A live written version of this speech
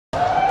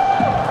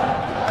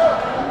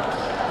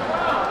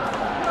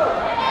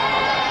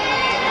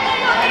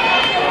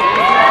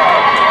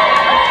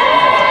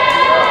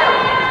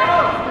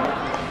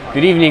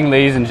Good evening,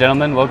 ladies and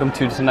gentlemen. Welcome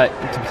to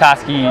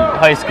Petoskey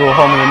High School,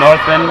 home of the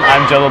Northmen.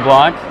 I'm Joe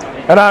LeBlanc.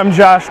 And I'm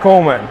Josh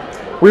Coleman.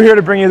 We're here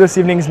to bring you this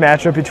evening's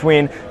matchup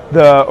between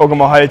the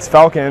Ogemaw Heights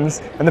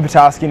Falcons and the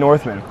Petoskey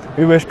Northmen.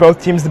 We wish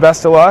both teams the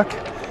best of luck.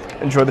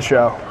 Enjoy the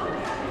show.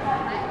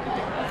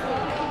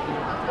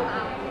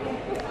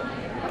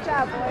 Good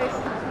job, boys.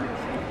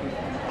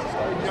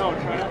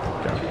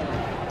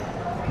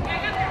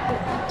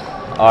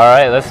 All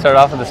right, let's start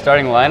off with the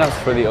starting lineups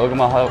for the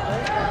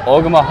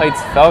Ogemaw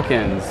Heights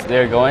Falcons.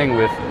 They're going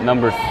with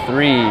number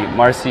 3,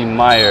 Marcy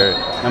Meyer,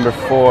 number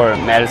 4,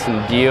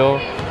 Madison Deal,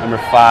 number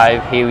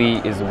 5, Haley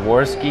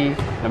Izworski,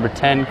 number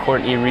 10,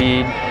 Courtney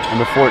Reed,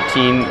 number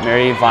 14,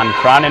 Mary Von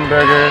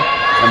Kronenberger,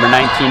 number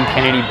 19,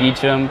 Kennedy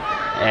Beecham,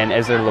 and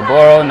Ezra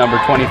Laboro, number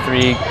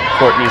 23,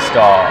 Courtney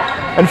Stahl.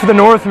 And for the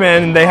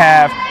Northmen, they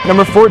have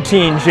number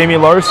 14, Jamie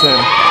Larson,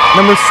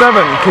 number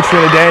 7,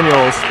 Katrina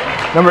Daniels,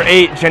 number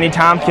 8, Jenny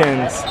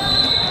Tompkins,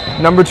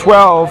 number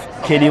 12,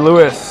 Katie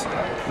Lewis,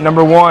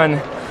 number 1,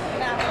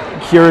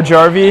 Kira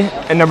Jarvie,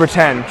 and number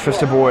 10,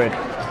 Trista Boyd.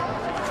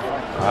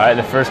 All right,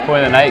 the first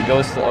point of the night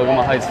goes to the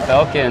Ogemaw Heights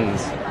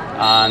Falcons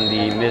on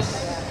the miss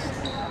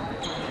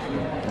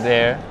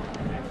there.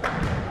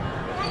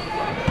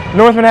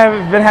 Northmen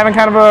have been having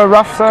kind of a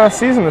rough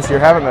season this year,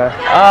 haven't they?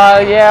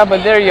 Yeah,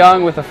 but they're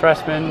young with a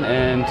freshman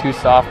and 2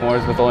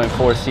 sophomores with only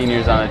 4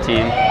 seniors on the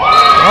team.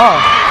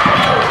 Oh.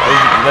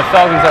 The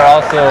Falcons are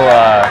also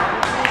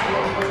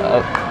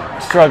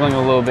struggling a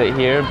little bit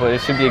here, but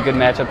it should be a good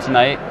matchup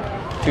tonight.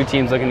 2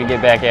 teams looking to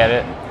get back at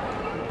it.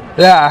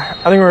 Yeah,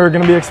 I think we're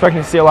going to be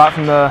expecting to see a lot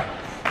from the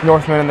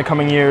Northmen in the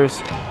coming years.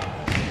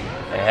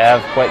 They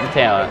have quite the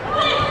talent.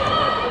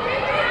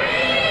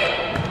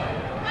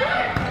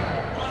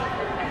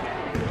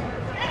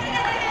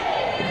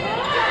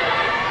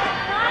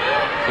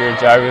 Here,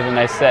 Jarvie with a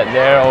nice set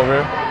there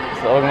over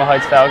to the Ogemaw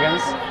Heights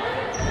Falcons.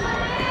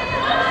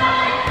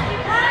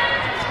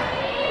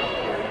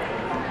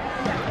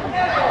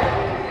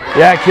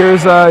 Yeah,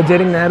 Kira's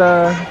dating that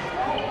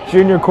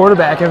junior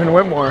quarterback, Evan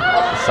Whitmore.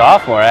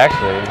 Sophomore,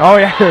 actually. Oh,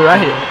 yeah, you're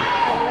right.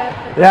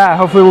 Yeah,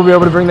 hopefully we'll be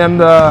able to bring them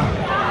the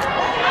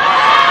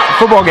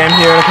football game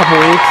here in a couple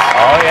weeks.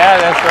 Oh, yeah,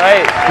 that's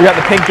right. We got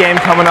the pink game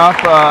coming up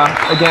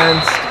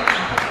against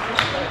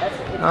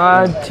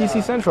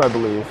TC Central, I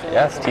believe.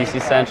 Yes,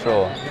 TC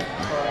Central.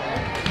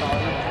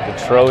 The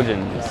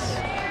Trojans.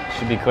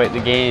 Should be quite the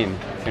game.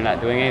 If you're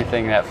not doing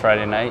anything that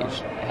Friday night, you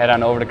should head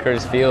on over to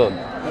Curtis Field.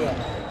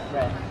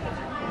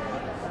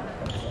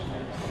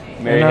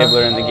 Mary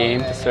Hibbler in the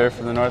game to serve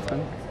for the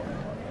Northmen.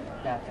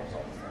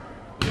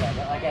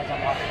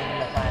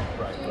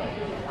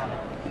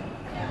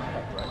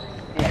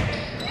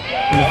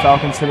 And the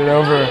Falcons hit it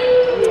over.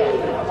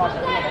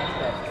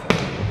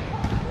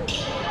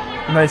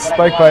 Nice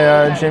spike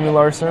by Jamie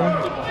Larson,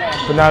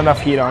 but not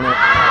enough heat on it.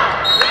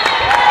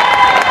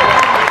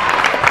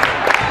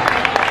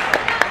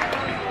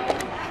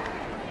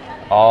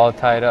 All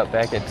tied up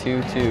back at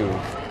 2-2.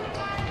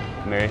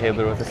 Mary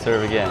Hibbler with the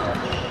serve again.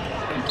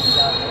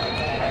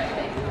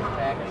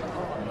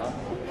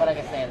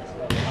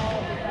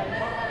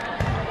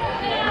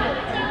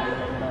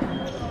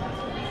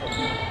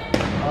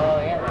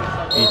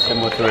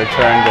 Beecham with the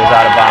return goes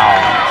out of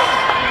bounds.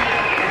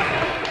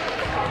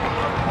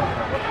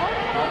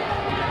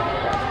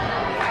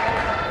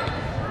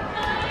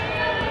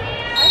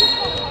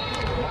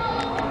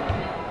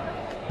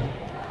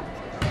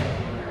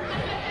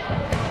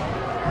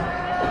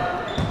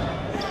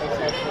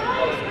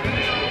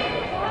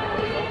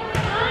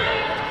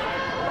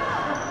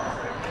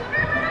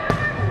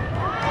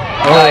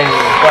 Nice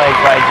spike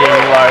by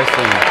Jamie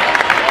Larson.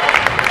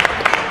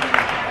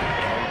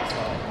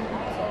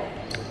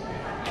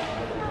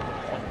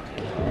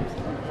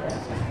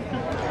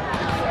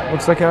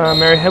 Looks like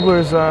Mary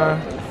Hibbler's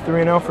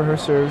 3-0 for her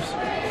serves.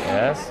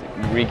 Yes,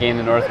 regained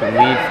the Northman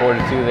lead,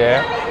 4-2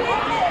 there.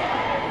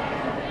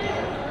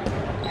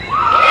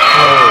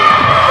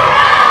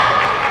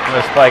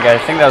 Another spike. I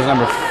think that was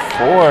number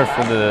 4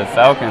 for the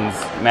Falcons,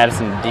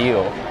 Madison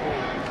Deal.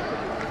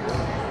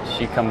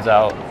 She comes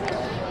out.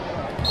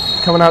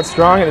 Coming out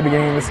strong at the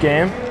beginning of this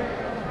game.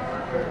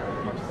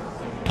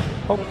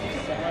 Oh.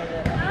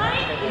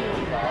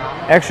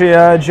 Actually,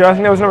 Joe, I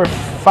think that was number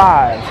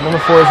 5. Number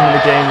 4 is in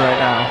the game right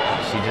now.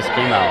 She just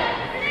came out.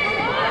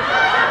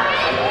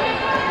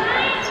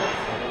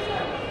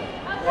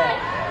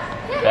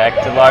 Back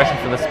to Larson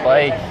for the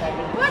spike.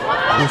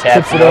 He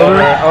tips it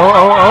over. Oh.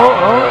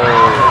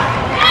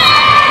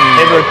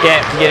 Hibbler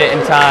can't get it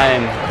in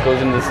time.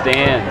 Goes into the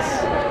stands.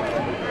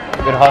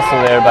 Good hustle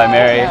there by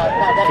Mary.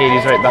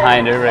 Katie's right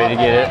behind her, ready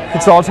to get it.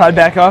 It's all tied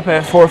back up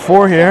at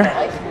 4-4 here.